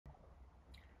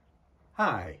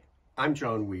Hi, I'm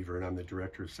John Weaver and I'm the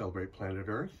director of Celebrate Planet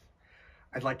Earth.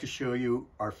 I'd like to show you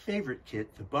our favorite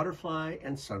kit, the Butterfly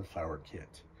and Sunflower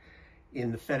Kit.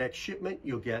 In the FedEx shipment,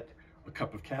 you'll get a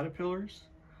cup of caterpillars,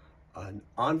 an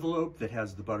envelope that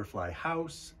has the butterfly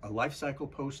house, a life cycle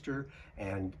poster,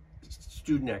 and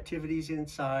student activities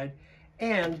inside,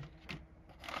 and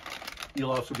you'll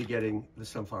also be getting the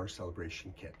Sunflower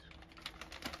Celebration Kit.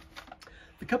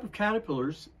 The cup of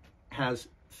caterpillars has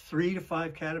 3 to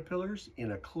 5 caterpillars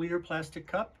in a clear plastic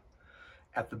cup.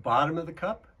 At the bottom of the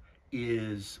cup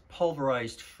is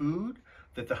pulverized food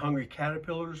that the hungry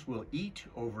caterpillars will eat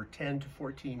over 10 to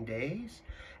 14 days.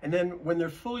 And then when they're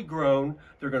fully grown,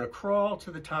 they're going to crawl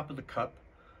to the top of the cup,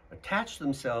 attach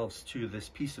themselves to this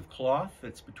piece of cloth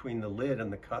that's between the lid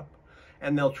and the cup,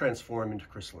 and they'll transform into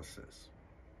chrysalises.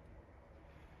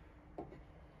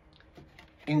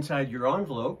 Inside your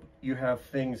envelope, you have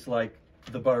things like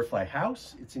the butterfly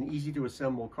house. It's an easy to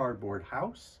assemble cardboard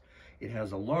house. It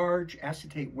has a large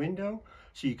acetate window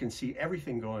so you can see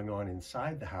everything going on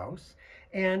inside the house,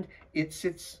 and it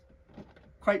sits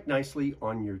quite nicely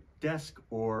on your desk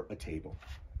or a table.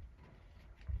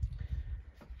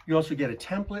 You also get a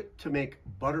template to make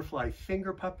butterfly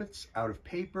finger puppets out of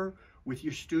paper with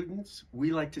your students. We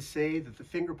like to say that the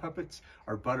finger puppets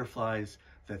are butterflies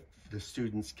that the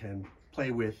students can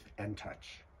play with and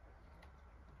touch.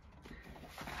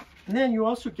 And then you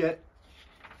also get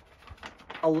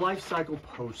a life cycle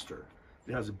poster.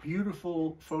 It has a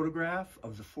beautiful photograph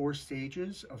of the 4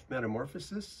 stages of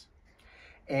metamorphosis,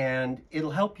 and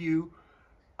it'll help you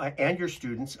and your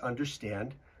students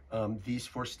understand these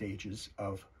 4 stages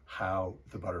of how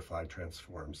the butterfly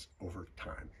transforms over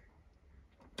time.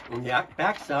 On the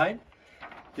back side,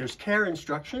 there's care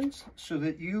instructions so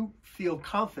that you feel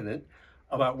confident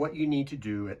about what you need to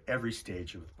do at every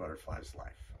stage of the butterfly's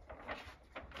life.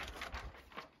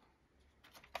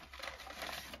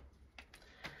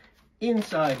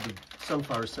 Inside the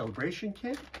Sunflower Celebration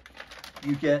Kit,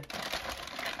 you get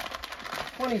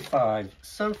 25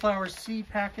 sunflower seed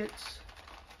packets.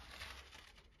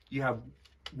 You have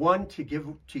 1 to give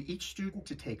to each student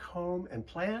to take home and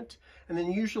plant, and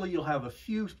then usually you'll have a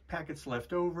few packets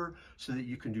left over so that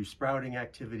you can do sprouting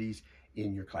activities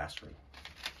in your classroom.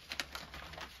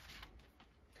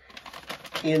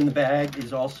 In the bag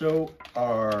is also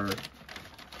our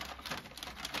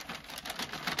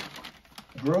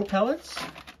grow pellets.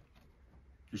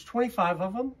 There's 25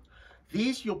 of them.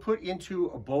 These you'll put into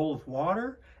a bowl of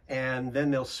water, and then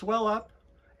they'll swell up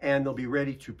and they'll be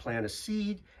ready to plant a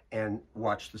seed and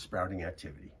watch the sprouting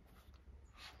activity.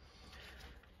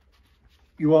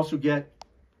 You also get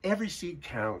Every Seed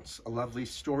Counts, a lovely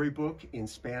storybook in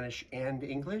Spanish and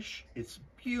English. It's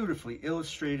a beautifully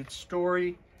illustrated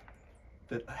story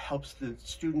that helps the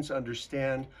students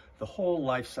understand the whole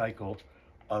life cycle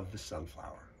of the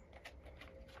sunflower.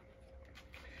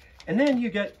 And then you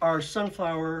get our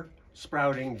sunflower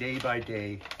sprouting day by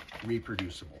day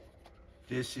reproducible.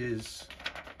 This is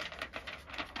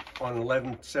on an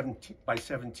 11 by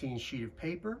 17 sheet of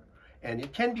paper, and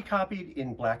it can be copied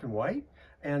in black and white.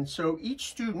 And so each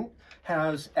student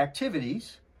has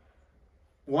activities,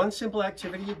 1 simple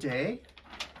activity a day,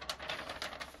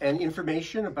 and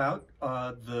information about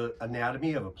the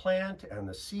anatomy of a plant and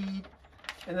the seed.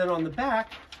 And then on the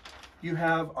back, you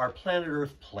have our Planet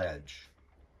Earth pledge.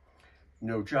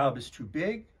 No job is too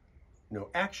big, no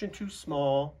action too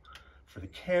small, for the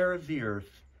care of the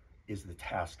earth is the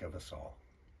task of us all.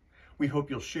 We hope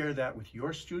you'll share that with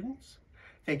your students.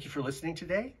 Thank you for listening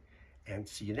today, and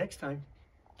see you next time.